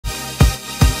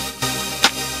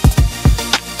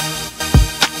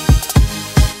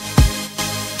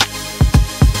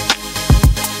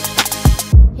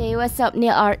what's up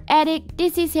nail art addict?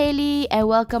 This is Haley and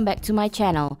welcome back to my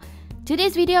channel.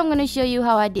 Today's video I'm going to show you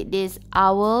how I did this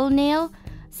owl nail.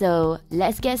 So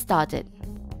let's get started.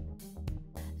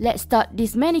 Let's start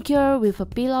this manicure with a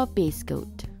peel off base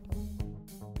coat.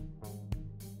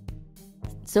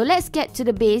 So let's get to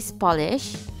the base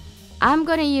polish. I'm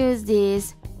going to use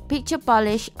this picture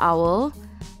polish owl.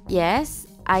 Yes,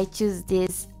 I choose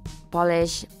this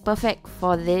polish perfect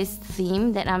for this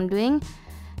theme that I'm doing.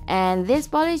 And this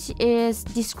polish is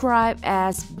described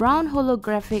as brown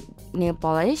holographic nail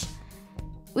polish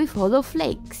with holo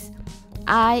flakes.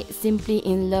 I simply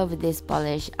in love with this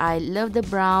polish. I love the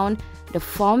brown. The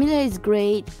formula is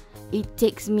great. It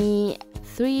takes me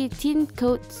 3 thin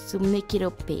coats to make it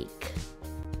opaque.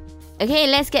 Okay,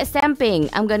 let's get stamping.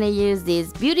 I'm gonna use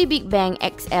this Beauty Big Bang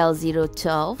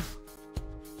XL012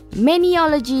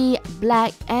 Maniology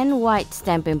black and white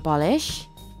stamping polish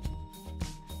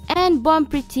and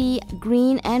Bornpretty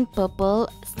green and purple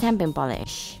stamping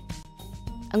polish.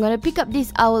 I'm gonna pick up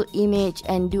this owl image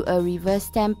and do a reverse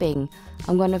stamping.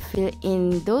 I'm gonna fill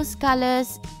in those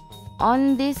colors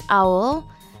on this owl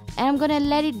and I'm gonna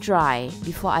let it dry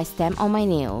before I stamp on my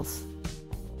nails.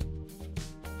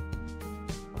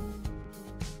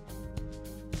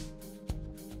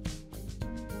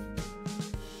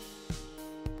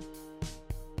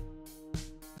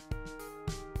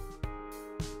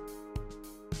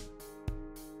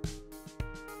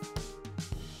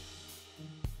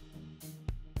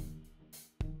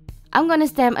 I'm gonna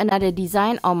stamp another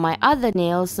design on my other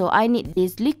nail, so I need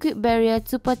this liquid barrier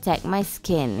to protect my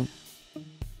skin.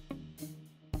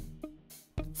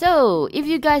 So, if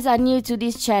you guys are new to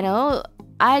this channel,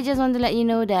 I just want to let you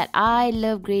know that I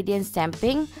love gradient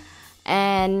stamping.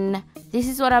 And this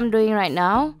is what I'm doing right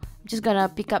now. I'm just gonna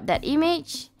pick up that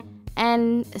image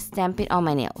and stamp it on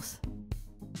my nails.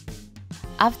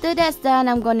 After that's done,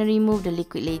 I'm going to remove the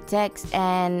liquid latex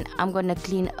and I'm going to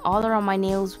clean all around my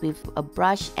nails with a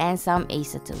brush and some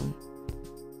acetone.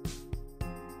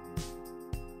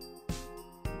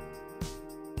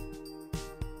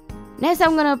 Next,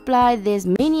 I'm going to apply this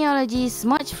Maniology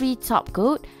Smudge Free top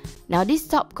coat. Now this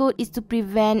top coat is to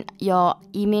prevent your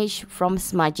image from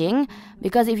smudging,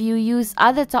 because if you use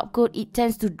other top coat, it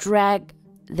tends to drag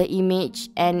the image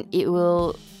and it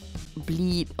will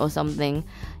bleed or something.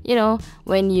 You know,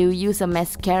 when you use a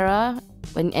mascara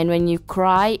when you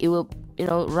cry, it will,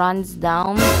 runs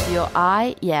down to your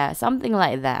eye. Yeah, something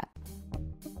like that.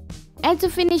 And to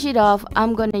finish it off,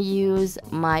 I'm gonna use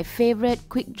my favorite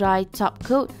quick dry top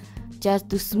coat just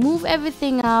to smooth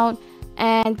everything out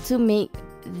and to make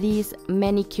this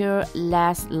manicure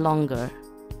last longer.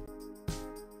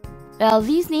 Well,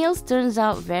 these nails turns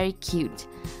out very cute.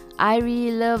 I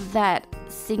really love that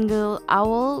single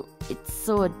owl. It's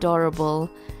so adorable.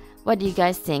 What do you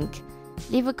guys think?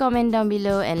 Leave a comment down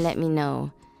below and let me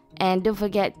know. And don't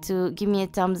forget to give me a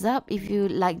thumbs up if you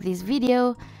like this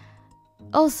video.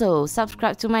 Also,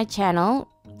 subscribe to my channel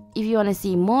if you want to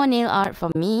see more nail art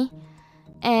from me.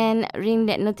 And ring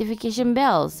that notification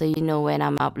bell so you know when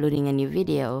I'm uploading a new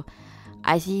video.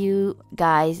 I see you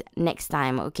guys next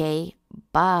time, okay?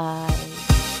 Bye!